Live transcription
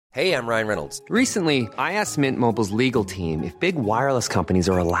Hey, I'm Ryan Reynolds. Recently, I asked Mint Mobile's legal team if big wireless companies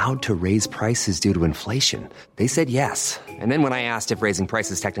are allowed to raise prices due to inflation. They said yes. And then when I asked if raising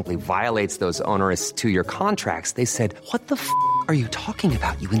prices technically violates those onerous two-year contracts, they said, "What the f*** are you talking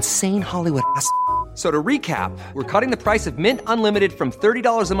about, you insane Hollywood ass?" So to recap, we're cutting the price of Mint Unlimited from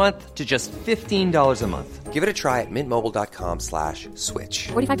 $30 a month to just $15 a month. Give it a try at mintmobile.com/switch.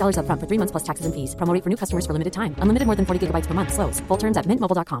 $45 up front for 3 months plus taxes and fees. Promo rate for new customers for limited time. Unlimited more than 40 gigabytes per month. Slows full terms at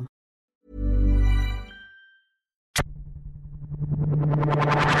mintmobile.com.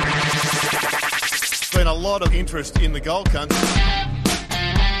 There's been a lot of interest in the Gold Cunt.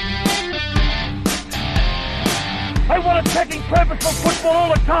 I want attacking purposeful football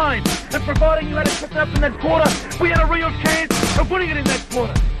all the time. And providing you had it picked up in that quarter, we had a real chance of winning it in that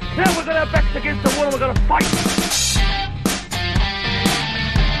quarter. Now we've got our backs against the wall and we've got to fight.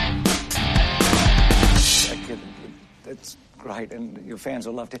 That's great, and your fans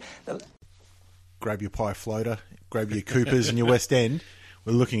will love to. Grab your pie floater, grab your Coopers and your West End.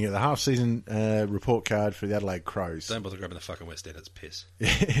 We're looking at the half-season report card for the Adelaide Crows. Don't bother grabbing the fucking West End, it's piss.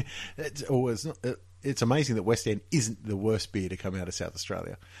 It's amazing that West End isn't the worst beer to come out of South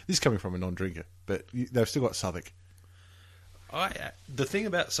Australia. This is coming from a non-drinker, but they've still got Southwark. The thing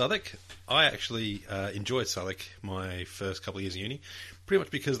about Southwark, I actually enjoyed Southwark my first couple of years of uni, pretty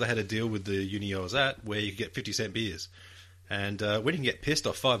much because they had a deal with the uni I was at where you could get 50-cent beers. And when you can get pissed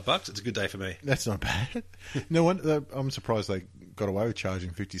off $5, it's a good day for me. That's not bad. No one. I'm surprised they got away with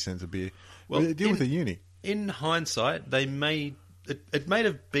charging 50 cents a beer. Well, they deal with the uni. In hindsight, they may it may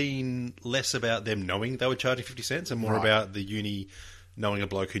have been less about them knowing they were charging 50 cents and more about the uni knowing a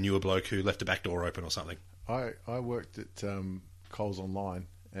bloke who knew a bloke who left a back door open or something. I worked at Coles Online,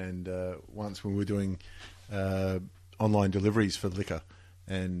 and once when we were doing online deliveries for liquor,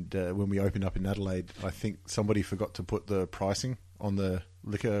 and when we opened up in Adelaide, I think somebody forgot to put the pricing on the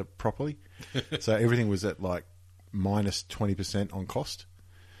liquor properly. So everything was at like minus 20% on cost.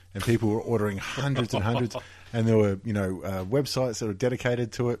 And people were ordering hundreds and hundreds. And there were, websites that were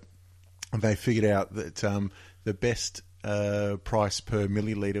dedicated to it. And they figured out that the best price per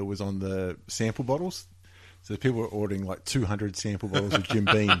milliliter was on the sample bottles. So people were ordering like 200 sample bottles of Jim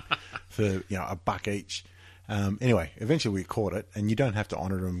Beam for $1 each. Anyway, eventually we caught it, and you don't have to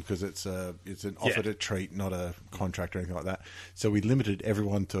honour them because it's an offer to treat, not a contract or anything like that. So we limited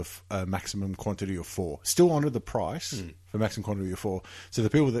everyone to a maximum quantity of 4. Still honoured the price for maximum quantity of 4. So the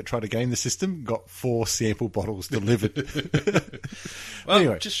people that tried to game the system got 4 sample bottles delivered. Well,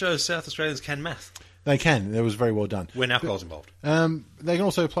 anyway, it just shows South Australians can math. They can. That was very well done. When alcohol's involved. They can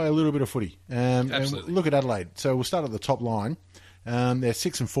also play a little bit of footy. Absolutely. And look at Adelaide. So we'll start at the top line. They're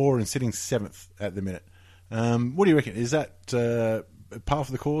 6-4 and sitting 7th at the minute. What do you reckon? Is that par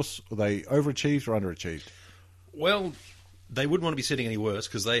for the course? Are they overachieved or underachieved? Well, they wouldn't want to be sitting any worse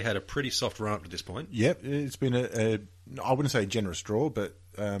because they had a pretty soft run up to this point. Yep, it's been I wouldn't say a generous draw, but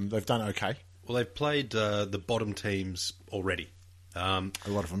they've done okay. Well, they've played the bottom teams already. A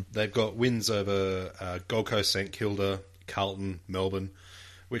lot of them. They've got wins over Gold Coast, St Kilda, Carlton, Melbourne,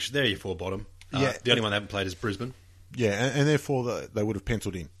 which they're your 4 bottom. The only one they haven't played is Brisbane. Yeah, and therefore they would have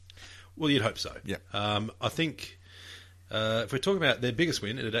penciled in. Well, you'd hope so. Yeah. I think if we're talking about their biggest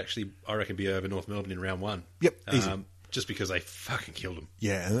win, it'd actually, I reckon, be over North Melbourne in round 1. Yep, easy. Just because they fucking killed them.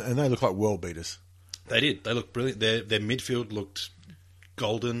 Yeah, and they look like world beaters. They did. They looked brilliant. Their midfield looked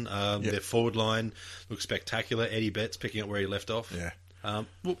golden. Their forward line looked spectacular. Eddie Betts picking up where he left off. Yeah.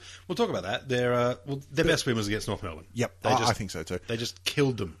 We'll talk about that. Their best win was against North Melbourne. Yep, I think so too. They just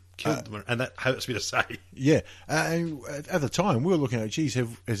killed them. And that hurts me to say. Yeah. At the time, we were looking at, geez,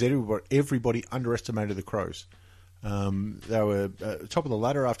 has everybody underestimated the Crows? They were top of the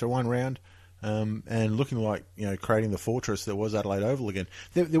ladder after one round, and looking like creating the fortress that was Adelaide Oval again.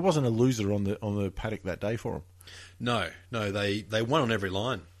 There wasn't a loser on the paddock that day for them. No, they won on every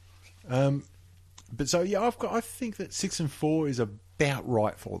line. But so I think that 6-4 is about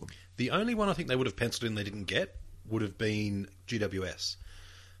right for them. The only one I think they would have penciled in they didn't get would have been GWS.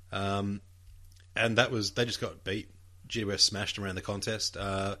 And that was, they just got beat. GWS smashed them around the contest.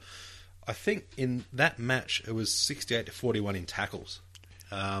 I think in that match it was 68-41 in tackles.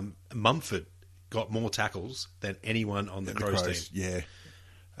 Mumford got more tackles than anyone on the Crows team.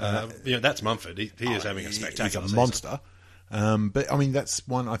 Yeah. That's Mumford. He is having a spectacular He's a monster. But I mean, that's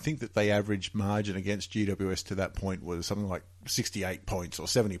one. I think that they average margin against GWS to that point was something like 68 points or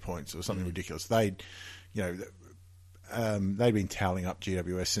 70 points or something ridiculous. They'd been toweling up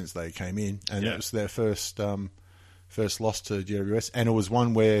GWS since they came in, and that was their first loss to GWS, and it was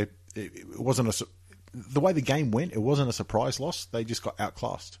one where it wasn't the way the game went. It wasn't a surprise loss. They just got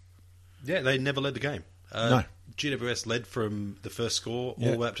outclassed. Yeah, they never led the game. No. GWS led from the first score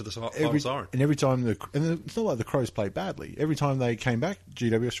all the way up to the final siren. And every time it's not like the Crows played badly. Every time they came back,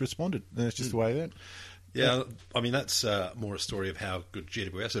 GWS responded, and that's just the way it went. Yeah, I mean, that's more a story of how good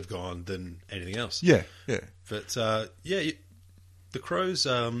GWS have gone than anything else. Yeah. But, the Crows,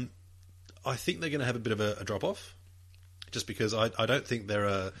 I think they're going to have a bit of a drop-off, just because I don't think they're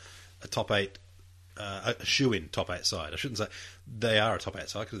a top 8, a shoe-in top 8 side. I shouldn't say they are a top 8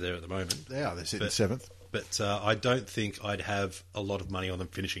 side, because they're at the moment. They are. They're sitting 7th. But I don't think I'd have a lot of money on them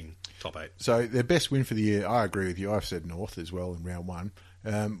finishing top 8. So their best win for the year, I agree with you. I've said North as well in round 1.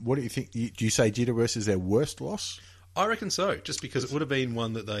 What do you think? Do you say GWS is their worst loss? I reckon so, just because it would have been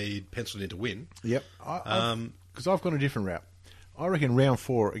one that they penciled in to win. Yep. Because I've gone a different route. I reckon round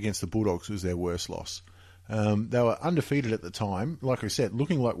 4 against the Bulldogs was their worst loss. They were undefeated at the time, like I said,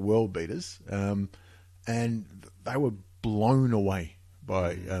 looking like world beaters, and they were blown away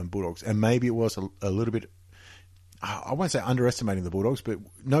by Bulldogs. And maybe it was a little bit, I won't say underestimating the Bulldogs, but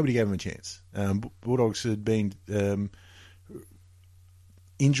nobody gave them a chance. Bulldogs had been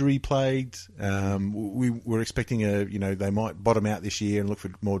injury plagued. We were expecting they might bottom out this year and look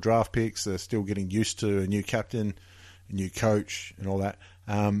for more draft picks. They're still getting used to a new captain, a new coach, and all that.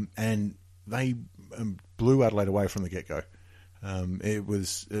 And they blew Adelaide away from the get-go. They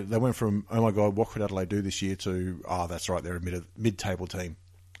went from, oh my God, what could Adelaide do this year, to, oh, that's right, they're a mid-table team.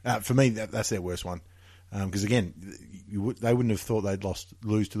 For me, that's their worst one. Because again, they wouldn't have thought they'd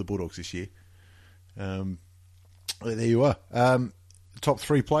lose to the Bulldogs this year. There you are. Top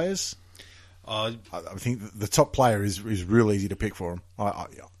 3 players. I think the top player is real easy to pick for them,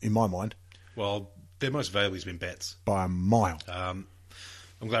 in my mind. Well, their most valuable has been Betts. By a mile. I'm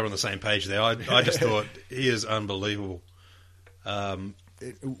glad we're on the same page there. I just thought he is unbelievable.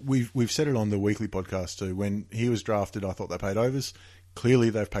 We've said it on the weekly podcast too. When he was drafted, I thought they paid overs.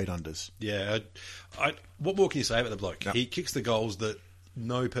 Clearly, they've paid unders. Yeah. What more can you say about the bloke? No. He kicks the goals that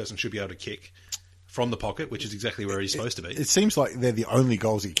no person should be able to kick from the pocket, which is exactly where he's supposed to be. It seems like they're the only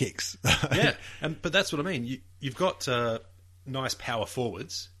goals he kicks. Yeah, but that's what I mean. You've got nice power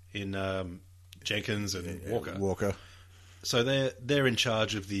forwards in Jenkins and Walker. So they're in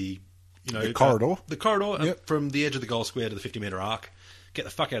charge of the corridor. The corridor Yep. From the edge of the goal square to the 50-metre arc. Get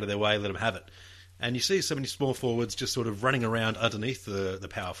the fuck out of their way, let them have it. And you see so many small forwards just sort of running around underneath the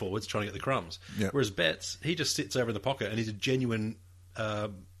power forwards trying to get the crumbs. Yep. Whereas Betts, he just sits over in the pocket and he's a genuine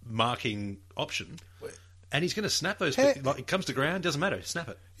marking option. And he's going to snap those. Like, it comes to ground, doesn't matter, snap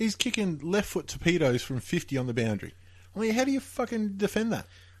it. He's kicking left foot torpedoes from 50 on the boundary. I mean, how do you fucking defend that?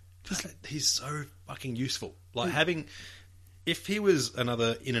 He's so fucking useful. Like if he was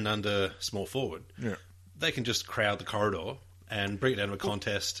another in and under small forward, they can just crowd the corridor and bring it down to a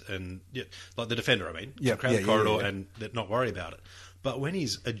contest, and like the defender, I mean, crowd the corridor and not worry about it. But when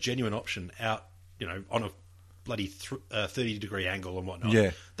he's a genuine option out, on a bloody 30-degree angle and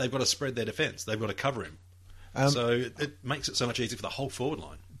whatnot, they've got to spread their defence. They've got to cover him. So it makes it so much easier for the whole forward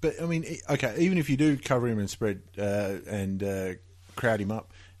line. But I mean, okay, even if you do cover him and spread and crowd him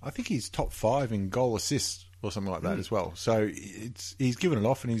up, I think he's top 5 in goal assists or something like that as well. So he's given it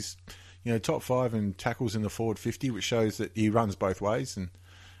off, and he's top 5 in tackles in the forward 50, which shows that he runs both ways. And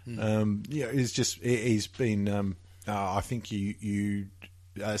he's been. I think you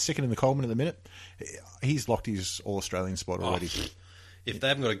second in the Coleman at the minute. He's locked his All-Australian spot already. If they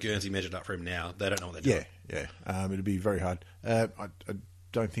haven't got a Guernsey measured up for him now, they don't know what they're doing. Yeah. It'd be very hard. I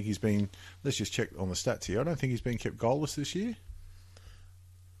don't think he's been. Let's just check on the stats here. I don't think he's been kept goalless this year.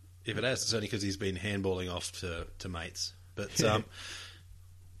 If it has, it's only because he's been handballing off to mates. But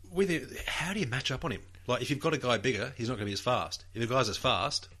with it, how do you match up on him? Like, if you've got a guy bigger, he's not going to be as fast. If a guy's as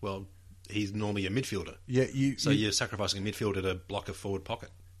fast, well, he's normally a midfielder. Yeah, you're sacrificing a midfielder to block a forward pocket.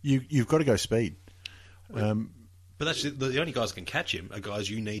 You've got to go speed. But that's the only guys that can catch him are guys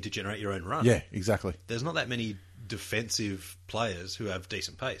you need to generate your own run. Yeah, exactly. There's not that many defensive players who have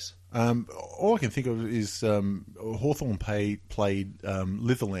decent pace. All I can think of is Hawthorn played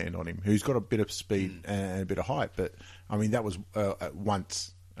Litherland on him, who's got a bit of speed and a bit of height. But I mean, that was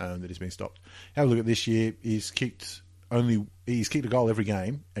once that he's been stopped. Have a look at this year. He's kicked a goal every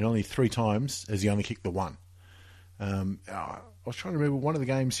game, and only 3 times has he only kicked the one. I was trying to remember one of the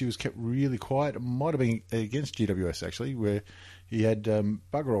games he was kept really quiet. It might have been against GWS actually, where he had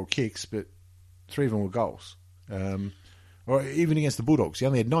bugger all kicks, but 3 of them were goals. Or even against the Bulldogs, he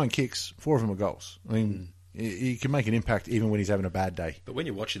only had 9 kicks, 4 of them were goals. I mean, he can make an impact even when he's having a bad day. But when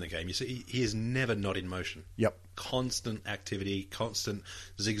you're watching the game, you see he is never not in motion. Yep. Constant activity, constant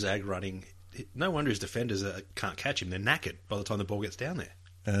zigzag running. No wonder his defenders can't catch him. They're knackered by the time the ball gets down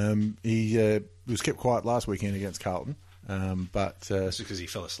there. He was kept quiet last weekend against Carlton, but that's because he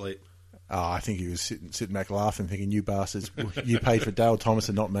fell asleep. Oh, I think he was sitting back laughing, thinking, "You bastards, you paid for Dale Thomas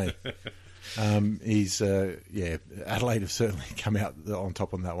and not me." Adelaide have certainly come out on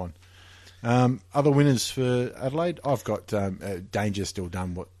top on that one. Other winners for Adelaide, I've got Danger still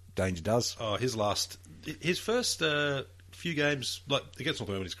done what Danger does. Oh, his first few games, like against North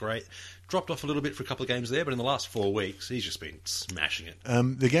Melbourne, is great. Dropped off a little bit for a couple of games there, but in the last 4 weeks, he's just been smashing it.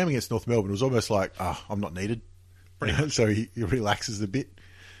 The game against North Melbourne was almost like, I'm not needed. So he relaxes a bit.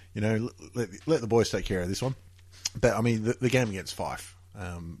 Let the boys take care of this one. But, I mean, the game against Fife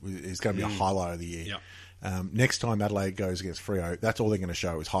is going to be a highlight of the year. Yeah. Next time Adelaide goes against Freo, that's all they're going to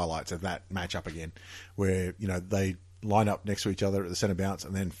show is highlights of that matchup again, where, they line up next to each other at the centre bounce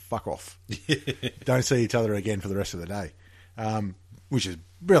and then fuck off. Don't see each other again for the rest of the day, which is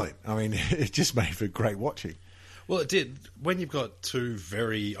brilliant. I mean, it just made for great watching. Well, it did. When you've got two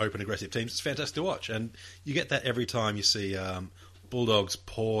very open, aggressive teams, it's fantastic to watch. And you get that every time you see Bulldogs,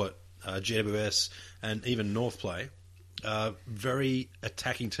 Port, GWS, and even North play. Very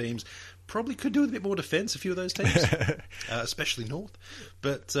attacking teams. Probably could do with a bit more defence, a few of those teams, especially North.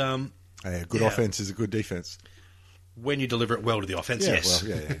 But good offence is a good defence. When you deliver it well to the offence, yes.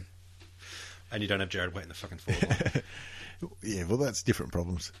 Well, yeah. And you don't have Jared Waite in the fucking forward line. Yeah, well, that's different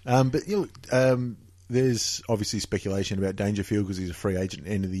problems. But there's obviously speculation about Dangerfield because he's a free agent at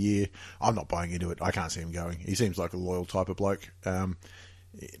the end of the year. I'm not buying into it. I can't see him going. He seems like a loyal type of bloke. And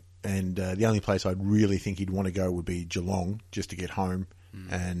the only place I'd really think he'd want to go would be Geelong, just to get home.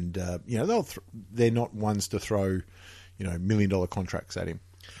 And they're not ones to throw, $1 million contracts at him.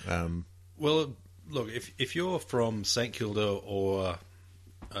 Well, look, if you're from St Kilda or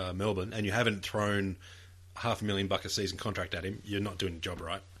Melbourne and you haven't thrown $500,000 a season contract at him, you're not doing the job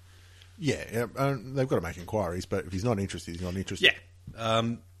right. Yeah, they've got to make inquiries, but if he's not interested, he's not interested.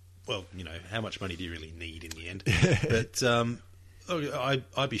 Yeah. Well, how much money do you really need in the end? But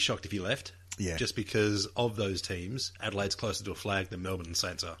I'd be shocked if he left. Yeah. Just because of those teams, Adelaide's closer to a flag than Melbourne and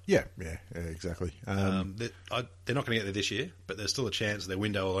Saints are. Yeah, exactly. They're not going to get there this year, but there's still a chance their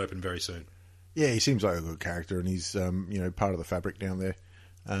window will open very soon. Yeah, he seems like a good character, and he's part of the fabric down there.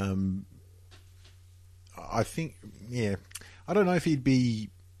 I think, I don't know if he'd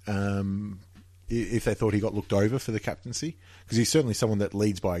be if they thought he got looked over for the captaincy, because he's certainly someone that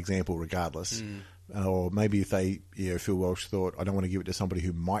leads by example regardless. Or maybe if Phil Welsh thought, I don't want to give it to somebody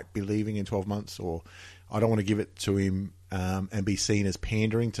who might be leaving in 12 months, or I don't want to give it to him and be seen as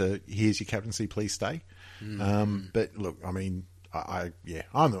pandering to, here's your captaincy, please stay. But look, I mean,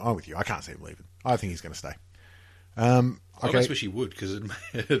 I'm with you. I can't see him leaving. I think he's going to stay. I almost wish he would, because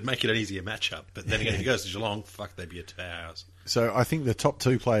it'd make it an easier matchup. But then again, if he goes to Geelong, fuck, they'd be a 2 hours. So I think the top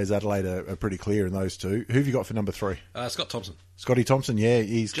two players Adelaide are pretty clear in those two. Who have you got for number 3? Scott Thompson. Scotty Thompson, yeah.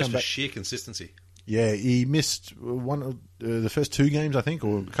 He's just come for back. Sheer consistency. Yeah, he missed one of the first 2 games, I think,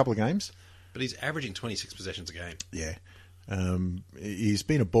 or a couple of games. But he's averaging 26 possessions a game. Yeah. He's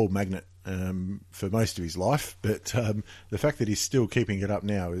been a ball magnet for most of his life, but the fact that he's still keeping it up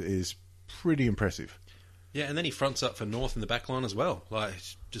now is pretty impressive. Yeah, and then he fronts up for North in the back line as well. Like,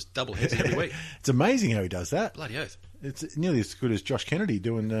 just double heads every week. It's amazing how he does that. Bloody oath. It's nearly as good as Josh Kennedy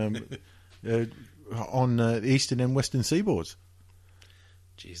doing on the eastern and western seaboards.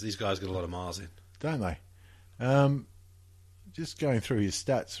 Jeez, these guys get a lot of miles in. Don't they? Just going through his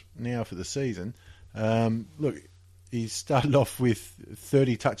stats now for the season. Look, he started off with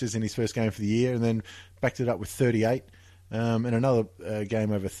 30 touches in his first game for the year and then backed it up with 38 and another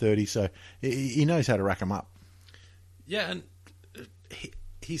game over 30. So he knows how to rack them up. Yeah, and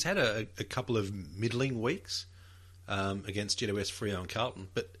he's had a couple of middling weeks against GWS, Freo and Carlton.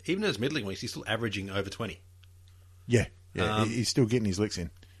 But even in those middling weeks, he's still averaging over 20. Yeah, he's still getting his licks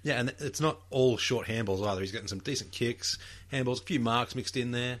in. Yeah, and it's not all short handballs either. He's getting some decent kicks, handballs, a few marks mixed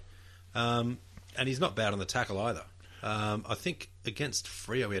in there. And he's not bad on the tackle either. I think against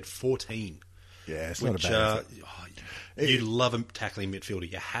Freo he had 14. Yeah, it's not a bad effort. You love a tackling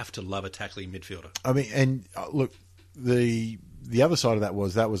midfielder. You have to love a tackling midfielder. I mean, and look, the other side of that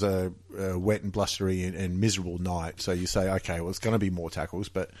was a wet and blustery and miserable night. So you say, okay, well, it's going to be more tackles,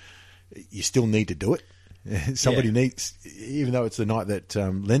 but you still need to do it. Somebody needs, even though it's the night that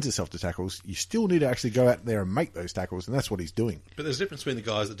lends itself to tackles, you still need to actually go out there and make those tackles, and that's what he's doing. But there's a difference between the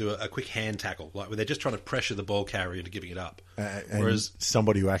guys that do a quick hand tackle, like where they're just trying to pressure the ball carrier into giving it up. Whereas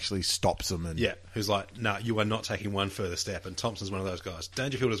somebody who actually stops them. And who's like, no, you are not taking one further step, and Thompson's one of those guys.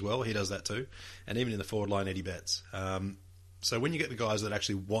 Dangerfield as well, he does that too. And even in the forward line, Eddie Betts. So when you get the guys that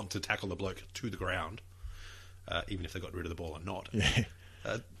actually want to tackle the bloke to the ground, even if they got rid of the ball or not,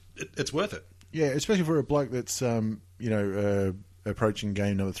 it's worth it. Yeah, especially for a bloke that's approaching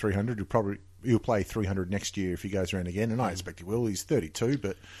game number 300. He'll play 300 next year if he goes around again, and I expect he will. He's 32,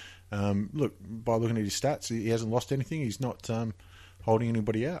 but Look, by looking at his stats, he hasn't lost anything. He's not holding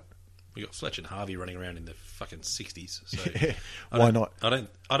anybody out. We got Fletcher and Harvey running around in the fucking 60s. So Yeah, why not? I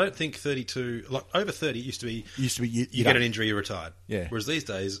don't think 32, like over 30 used to be you get an injury, you're retired. Yeah. Whereas these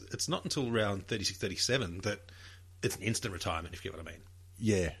days, it's not until around 36, 37 that it's an instant retirement, if you get what I mean.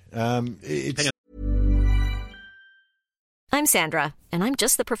 Yeah. It's I'm Sandra, and I'm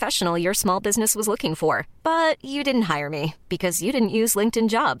just the professional your small business was looking for. But you didn't hire me because you didn't use LinkedIn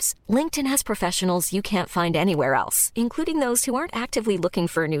Jobs. LinkedIn has professionals you can't find anywhere else, including those who aren't actively looking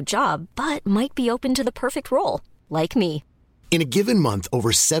for a new job, but might be open to the perfect role, like me. In a given month,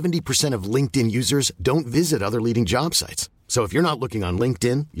 over 70% of LinkedIn users don't visit other leading job sites. So if you're not looking on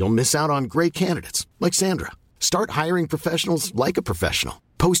LinkedIn, you'll miss out on great candidates like Sandra. Start hiring professionals like a professional.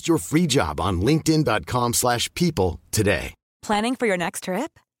 Post your free job on linkedin.com/people today. Planning for your next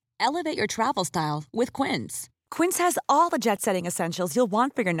trip? Elevate your travel style with Quince. Quince has all the jet-setting essentials you'll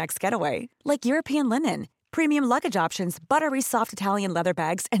want for your next getaway, like European linen, premium luggage options, buttery soft Italian leather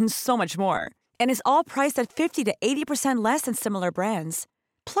bags, and so much more. And is all priced at 50 to 80% less than similar brands.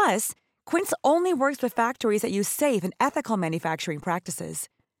 Plus, Quince only works with factories that use safe and ethical manufacturing practices.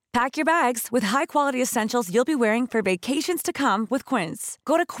 Pack your bags with high-quality essentials you'll be wearing for vacations to come with Quince.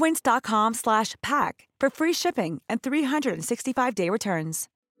 Go to quince.com/pack for free shipping and 365-day returns.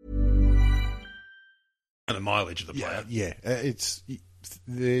 And the mileage of the player. Yeah. I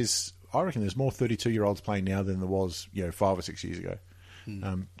reckon there's more 32-year-olds playing now than there was 5 or 6 years ago.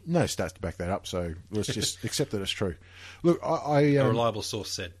 No stats to back that up, so let's just accept that it's true. Look, a reliable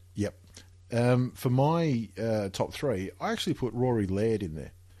source said. Yep. For my top 3, I actually put Rory Laird in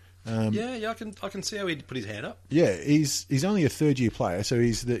there. I can see how he'd put his hand up. Yeah, he's only a third-year player, so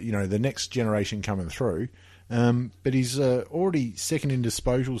he's the next generation coming through. But he's already second in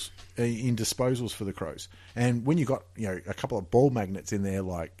disposals for the Crows. And when you got a couple of ball magnets in there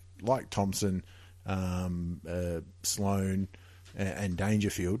like Thompson, Sloane, and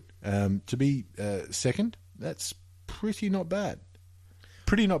Dangerfield, to be second, that's pretty not bad.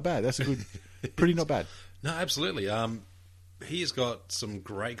 Pretty not bad. That's a good. Pretty not bad. No, absolutely. He's got some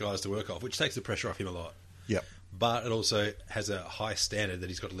great guys to work off, which takes the pressure off him a lot. Yep. But it also has a high standard that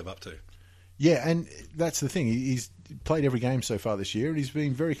he's got to live up to. Yeah, and that's the thing. He's played every game so far this year, and he's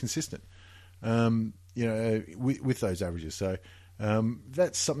been very consistent. With those averages. So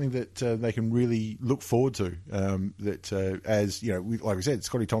that's something that they can really look forward to. As like we said,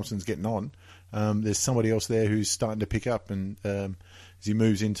 Scotty Thompson's getting on. There's somebody else there who's starting to pick up, and as he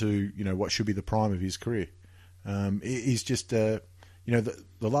moves into what should be the prime of his career. He's just, the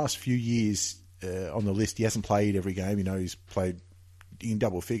last few years on the list, he hasn't played every game. He's played in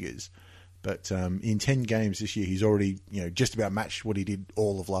double figures. But in 10 games this year, he's already, just about matched what he did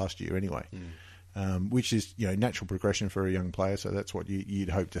all of last year anyway, which is, natural progression for a young player. So that's what you'd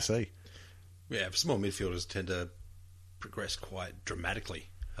hope to see. Yeah, small midfielders tend to progress quite dramatically.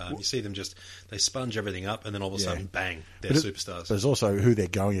 You see them they sponge everything up, and then all of a sudden, bang, they're superstars. There's also who they're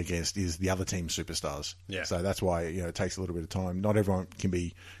going against is the other team's superstars. Yeah. So that's why it takes a little bit of time. Not everyone can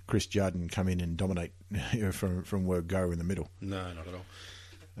be Chris Judd and come in and dominate from word go in the middle. No, not at all.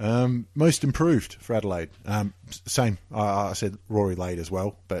 Most improved for Adelaide. Same. I said Rory Laird as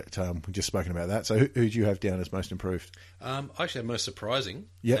well, but we've just spoken about that. So who do you have down as most improved? I actually have most surprising.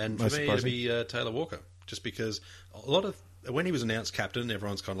 Yeah, and for me, it'd be Taylor Walker, just because when he was announced captain,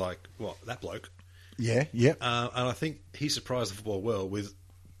 everyone's kind of like, "What, that bloke?" Yeah. And I think he surprised the football world with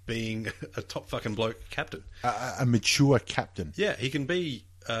being a top fucking bloke captain, a mature captain. Yeah, he can be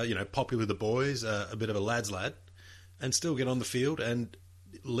popular with the boys, a bit of a lad's lad, and still get on the field and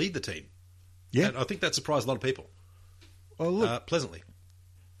lead the team. Yeah, and I think that surprised a lot of people. Oh, look, pleasantly.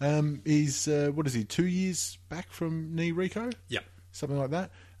 He's 2 years back from knee Rico? Yep, something like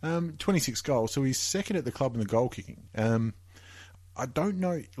that. 26 goals, so he's second at the club in the goal kicking. I don't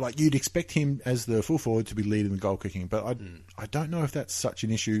know, like you'd expect him as the full forward to be leading the goal kicking, but I don't know if that's such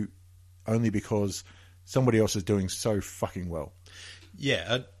an issue, only because somebody else is doing so fucking well.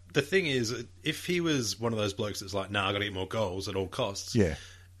 Yeah. The thing is, if he was one of those blokes that's like, "Nah, I got to get more goals at all costs,"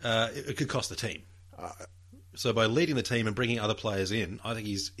 it could cost the team. So by leading the team and bringing other players in, I think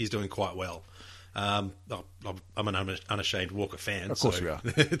he's doing quite well. I'm an unashamed Walker fan. Of course we are.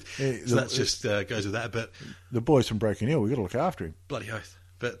 So that just goes with that. But the boys from Broken Hill, we've got to look after him. Bloody oath.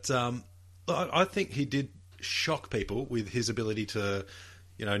 But I think he did shock people with his ability to,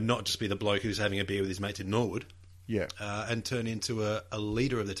 not just be the bloke who's having a beer with his mates in Norwood. Yeah, and turn into a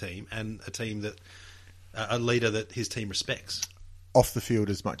leader of the team, and a leader that his team respects off the field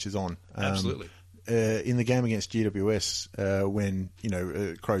as much as on. Absolutely. in the game against GWS, when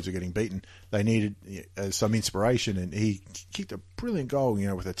Crows are getting beaten, they needed some inspiration, and he kicked a brilliant goal,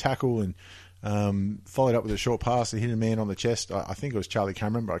 with a tackle and followed up with a short pass and hit a man on the chest. I think it was Charlie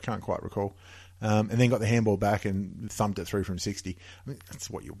Cameron, but I can't quite recall. And then got the handball back and thumped it through from 60. I mean, that's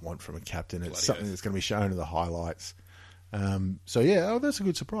what you want from a captain. It's something that's going to be shown in the highlights. That's a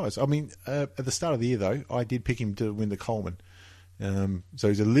good surprise. I mean, at the start of the year, though, I did pick him to win the Coleman. So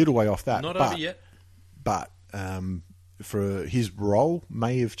he's a little way off that. Not over yet. But for his role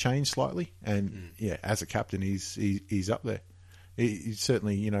may have changed slightly. And, as a captain, he's up there. He's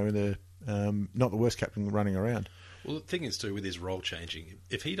certainly, in the not the worst captain running around. Well, the thing is, too, with his role changing,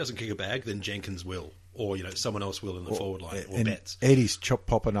 if he doesn't kick a bag, then Jenkins will. Or, someone else will in the forward line, or Betts. Eddie's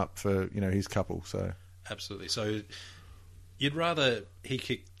popping up for, his couple, so... Absolutely. So you'd rather he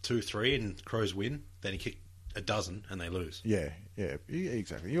kick 2-3 and Crows win than he kick a dozen and they lose. Yeah,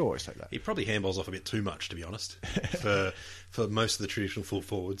 exactly. You always take that. He probably handballs off a bit too much, to be honest, for most of the traditional full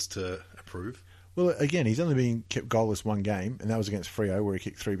forwards to approve. Well, again, he's only been kept goalless one game, and that was against Freo, where he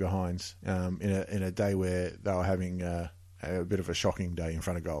kicked 3 behinds in a day where they were having a bit of a shocking day in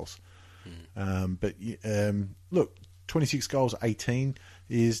front of goals. Look, 26 goals, 18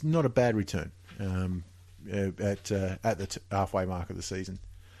 is not a bad return at the halfway mark of the season.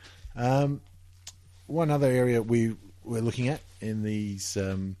 One other area we're looking at in these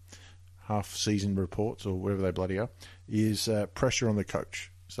half-season reports, or whatever they bloody are, is pressure on the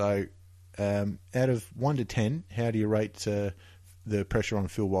coach. So, out of 1 to 10, how do you rate the pressure on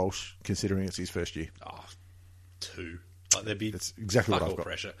Phil Walsh, considering it's his first year? 2. There'd be That's exactly what I've got.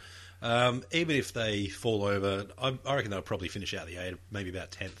 Pressure. Even if they fall over, I reckon they'll probably finish out the 8, maybe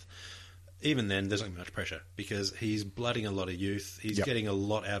about 10th. Even then, there's not much pressure because he's blooding a lot of youth. He's getting a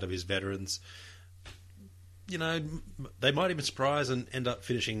lot out of his veterans. They might even surprise and end up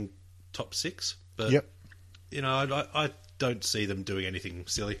finishing top 6. But, I don't see them doing anything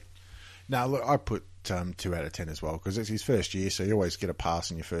silly. No, look, I put 2 out of 10 as well because it's his first year, so you always get a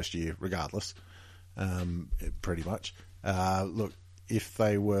pass in your first year regardless, pretty much. Look, if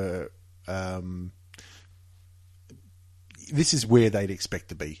they were... this is where they'd expect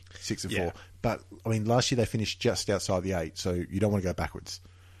to be, 6 and 4. But, I mean, last year they finished just outside the 8, so you don't want to go backwards.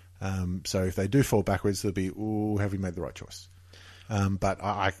 So if they do fall backwards, they'll be, have we made the right choice? But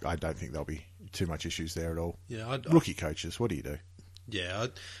I don't think there'll be too much issues there at all. Yeah, rookie coaches, what do you do? Yeah,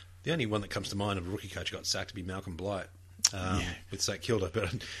 the only one that comes to mind of a rookie coach who got sacked to be Malcolm Blight with St Kilda.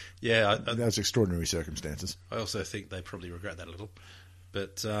 But, that was extraordinary circumstances. I also think they probably regret that a little.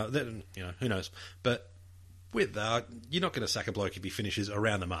 But, then, who knows? But with that, you're not going to sack a bloke if he finishes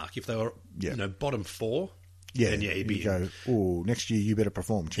around the mark. If they were, bottom 4, then he'd be... You go, next year you better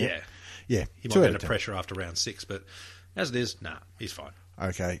perform, champ. Yeah. He might be under pressure after round 6, but as it is, he's fine.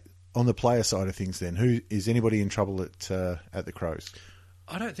 Okay. On the player side of things then, is anybody in trouble at the Crows?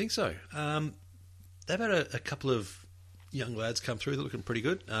 I don't think so. They've had a couple of young lads come through that are looking pretty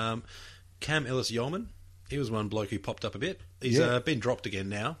good. Cam Ellis-Yeoman, he was one bloke who popped up a bit. He's been dropped again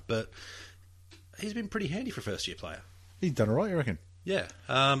now, but he's been pretty handy for a first-year player. He's done all right, you reckon? Yeah.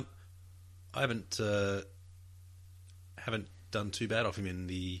 I haven't done too bad off him in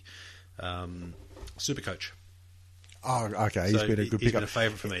the Supercoach. Oh, okay. So he's been a good pickup. He's been a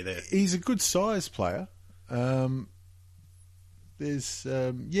favourite for me there. He's a good size player. There's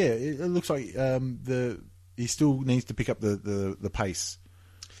it looks like he still needs to pick up the pace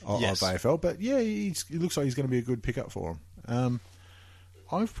of AFL, but it looks like he's going to be a good pickup for him.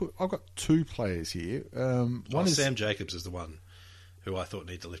 I've got 2 players here. One is Sam Jacobs is the one who I thought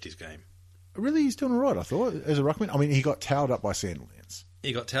needed to lift his game. Really, he's doing all right, I thought, as a ruckman. I mean, he got towed up by Sandilands.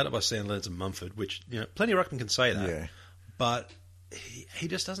 He got towed up by Sandilands and Mumford, which plenty of ruckmen can say that. Yeah. But he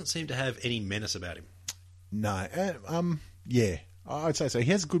just doesn't seem to have any menace about him. No, I'd say so.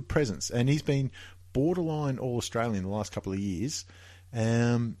 He has a good presence, and he's been borderline All-Australian the last couple of years.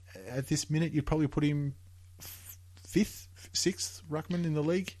 At this minute, you'd probably put him 5th, 6th ruckman in the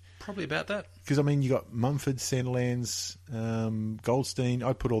league. Probably about that. Because, I mean, you got Mumford, Sandilands, Goldstein.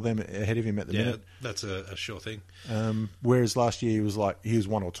 I'd put all them ahead of him at the minute. Yeah, that's a sure thing. Whereas last year he was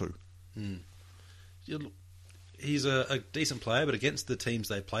 1 or 2. He's a decent player, but against the teams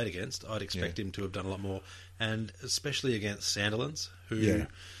they played against, I'd expect him to have done a lot more. And especially against Sandilands, who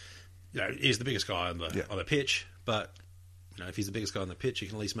is the biggest guy on the pitch. But if he's the biggest guy on the pitch, you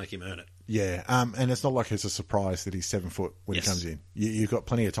can at least make him earn it. Yeah, and it's not like it's a surprise that he's 7 foot when he comes in. You've got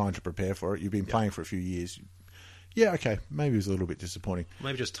plenty of time to prepare for it. You've been playing for a few years. Yeah, okay, maybe it was a little bit disappointing.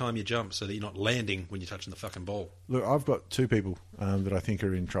 Maybe just time your jump so that you're not landing when you're touching the fucking ball. Look, I've got 2 people that I think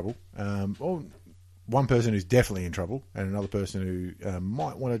are in trouble. one person who's definitely in trouble and another person who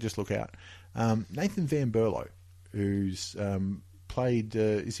might want to just look out. Nathan Van Berlo, who's played...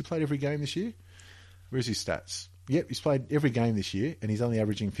 has he played every game this year? Where's his stats? Yep, he's played every game this year, and he's only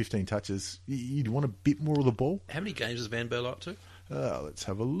averaging 15 touches. You'd want a bit more of the ball. How many games is Van Berlo up to? Let's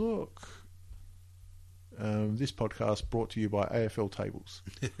have a look. This podcast brought to you by AFL Tables.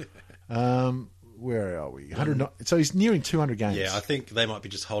 Where are we? 100. So he's nearing 200 games. Yeah, I think they might be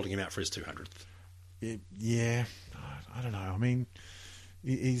just holding him out for his 200th. Yeah, I don't know. I mean,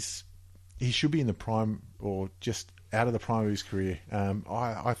 he should be in the prime or just out of the prime of his career.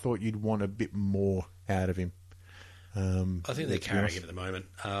 I thought you'd want a bit more out of him. I think they're carrying him at the moment.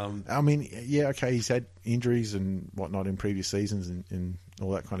 I mean, yeah, okay, he's had injuries and whatnot in previous seasons and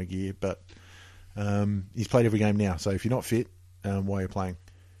all that kind of gear, but he's played every game now. So if you're not fit, why are you playing?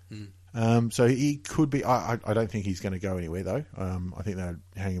 So he could be. I don't think he's going to go anywhere though. I think they'll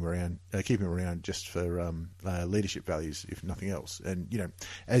hang him around, keep him around just for leadership values, if nothing else. And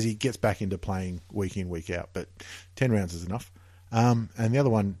as he gets back into playing week in, week out, but 10 rounds is enough. And the other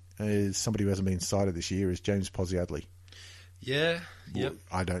one is somebody who hasn't been cited this year is James Posiadly. Yeah, yep.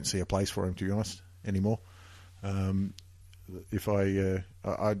 I don't see a place for him, to be honest, anymore. If I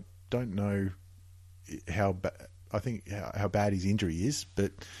don't know how bad his injury is,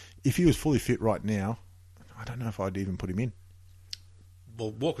 but if he was fully fit right now, I don't know if I'd even put him in.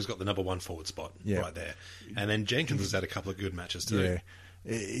 Well, Walker's got the number one forward spot right there, and then Jenkins has had a couple of good matches too. Yeah.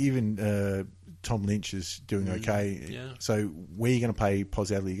 Even Tom Lynch is doing okay. Yeah. So where are you going to play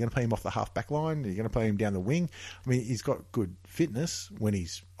Posiadly? Are you going to play him off the half-back line? Are you going to play him down the wing? I mean, he's got good fitness when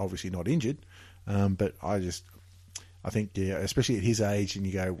he's obviously not injured. But I think, especially at his age, and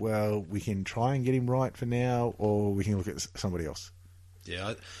you go, well, we can try and get him right for now, or we can look at somebody else.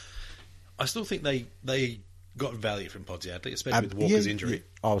 Yeah, I still think they got value from Posiadly, especially with Walker's injury.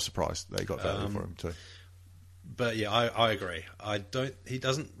 Yeah, I was surprised they got value for him too. But yeah, I agree. He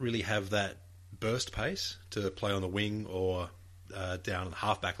doesn't really have that burst pace to play on the wing or down on the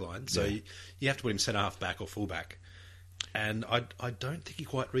half-back line. So you have to put him centre half-back or full-back. And I don't think he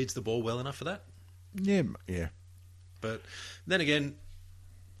quite reads the ball well enough for that. Yeah. But then again,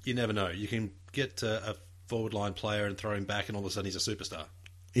 you never know. You can get a forward-line player and throw him back, and all of a sudden he's a superstar.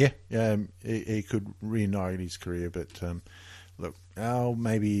 Yeah, he could reignite his career, but look,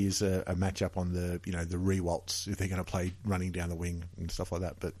 maybe he's a match-up on the rewaltz if they're going to play running down the wing and stuff like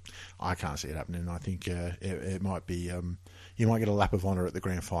that. But I can't see it happening. I think it might be he might get a lap of honour at the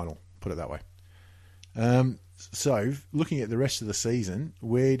grand final. Put it that way. So, looking at the rest of the season,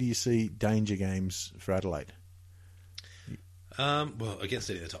 where do you see danger games for Adelaide? Well, against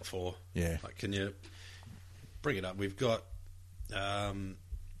any of the top four. Yeah. Like, can you bring it up? We've got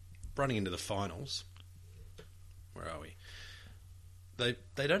running into the finals. Where are we?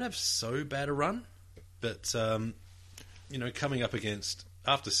 They don't have so bad a run, but coming up against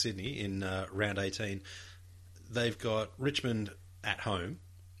after Sydney in round 18, they've got Richmond at home.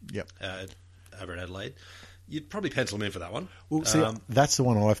 Yep. Over at Adelaide. You'd probably pencil them in for that one. Well, see, that's the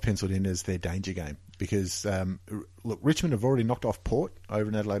one I've penciled in as their danger game because, look, Richmond have already knocked off Port over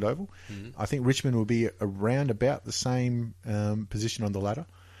in Adelaide Oval. Mm-hmm. I think Richmond will be around about the same position on the ladder.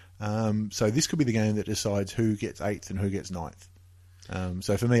 So this could be the game that decides who gets 8th and who gets 9th.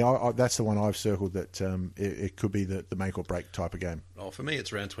 So for me, that's the one I've circled that it could be the make or break type of game. Oh, for me,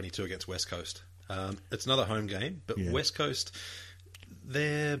 it's round 22 against West Coast. It's another home game, but West Coast...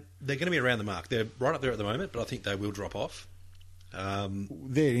 They're going to be around the mark. They're right up there at the moment, but I think they will drop off.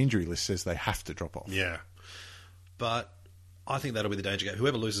 Their injury list says they have to drop off. Yeah. But I think that'll be the danger game.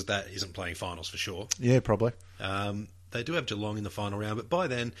 Whoever loses that isn't playing finals for sure. Yeah, probably. They do have Geelong in the final round, but by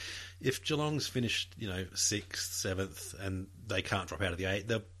then, if Geelong's finished, 6th, 7th, and they can't drop out of the 8,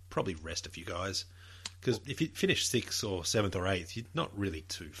 they'll probably rest a few guys. Because if you finish 6th or 7th or 8th, you're not really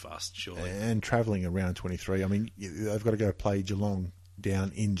too fast, surely. And travelling around 23, I mean, they've got to go play Geelong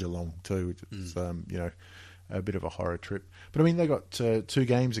down in Geelong too. It's a bit of a horror trip. But I mean, they got 2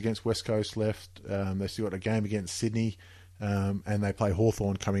 games against West Coast left. They still got a game against Sydney, and they play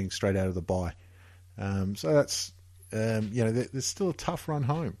Hawthorn coming straight out of the bye. So that's there's still a tough run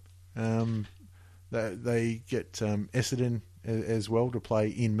home. They get Essendon as well to play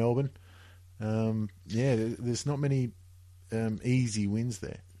in Melbourne. There's not many easy wins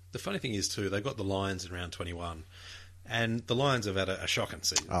there. The funny thing is too, they've got the Lions in round 21. And the Lions have had a shocking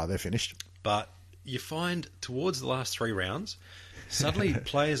season. Oh, they're finished. But you find towards the last 3 rounds, suddenly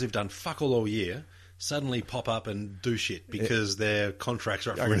players who've done fuck all year suddenly pop up and do shit because their contracts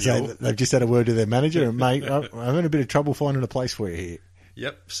are up for renewal. They've just had a word to their manager and, mate, I'm having a bit of trouble finding a place for you here.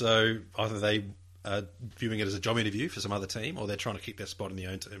 Yep. So either they viewing it as a job interview for some other team, or they're trying to keep their spot in the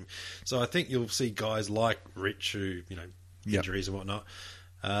own team. So I think you'll see guys like Rich, who, injuries and whatnot,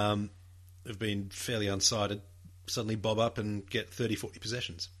 have been fairly unsighted, suddenly bob up and get 30, 40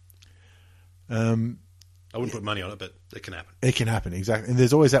 possessions. I wouldn't put money on it, but it can happen. It can happen, exactly. And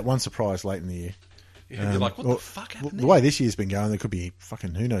there's always that one surprise late in the year. You're like, what the fuck happened The way this year's been going, there could be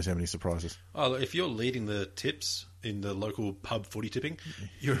fucking who knows how many surprises. Oh, look, if you're leading the tips in the local pub footy tipping,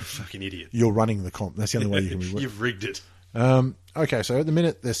 you're a fucking idiot. You're running the comp. That's the only way you can be. You've rigged it. Okay, so at the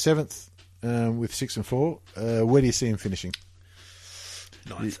minute they're 7th with 6 and 4. Where do you see them finishing?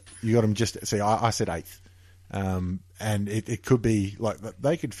 9th. You got them just... See, I said 8th. And it could be... like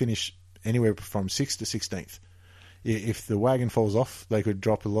they could finish anywhere from 6th to 16th. If the wagon falls off, they could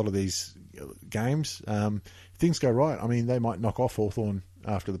drop a lot of these games. If things go right, I mean, they might knock off Hawthorn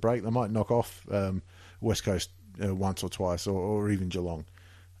after the break. They might knock off West Coast once or twice, or even Geelong.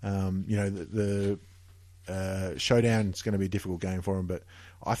 The showdown is going to be a difficult game for them, but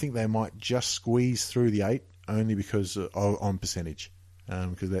I think they might just squeeze through the 8 only because on percentage,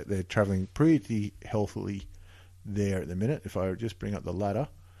 because they're travelling pretty healthily there at the minute. If I just bring up the ladder,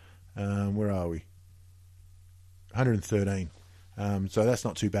 where are we? 113. So that's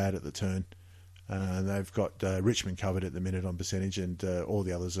not too bad at the turn. They've got Richmond covered at the minute on percentage, and all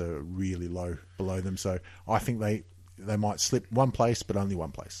the others are really low below them. So I think they might slip one place, but only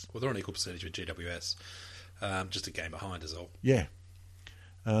one place. Well, they're on equal percentage with GWS, just a game behind is all. Yeah.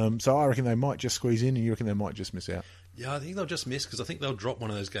 So I reckon they might just squeeze in, and you reckon they might just miss out? Yeah, I think they'll just miss, because I think they'll drop one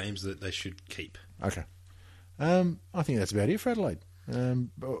of those games that they should keep. Okay. I think that's about it for Adelaide.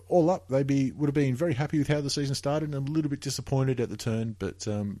 All up, would have been very happy with how the season started, and a little bit disappointed at the turn, but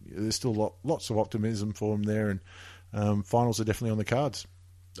there's still lots of optimism for them there, and finals are definitely on the cards.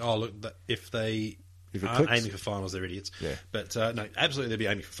 Oh, look, if they aren't clicks. aiming for finals, they're idiots. Yeah. But no, absolutely they'll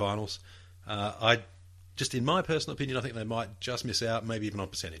be aiming for finals. Just in my personal opinion, I think they might just miss out, maybe even on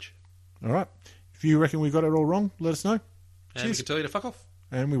percentage. All right. If you reckon we got it all wrong, let us know. And we can tell you to fuck off.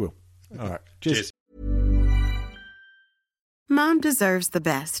 And we will. All right. Cheers. Mom deserves the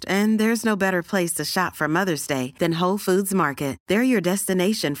best, and there's no better place to shop for Mother's Day than Whole Foods Market. They're your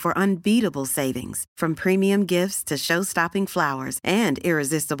destination for unbeatable savings, from premium gifts to show-stopping flowers and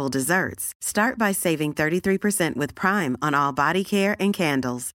irresistible desserts. Start by saving 33% with Prime on all body care and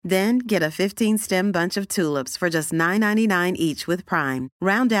candles. Then get a 15-stem bunch of tulips for just $9.99 each with Prime.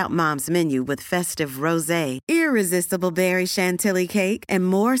 Round out Mom's menu with festive rosé, irresistible berry chantilly cake, and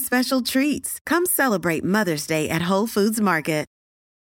more special treats. Come celebrate Mother's Day at Whole Foods Market.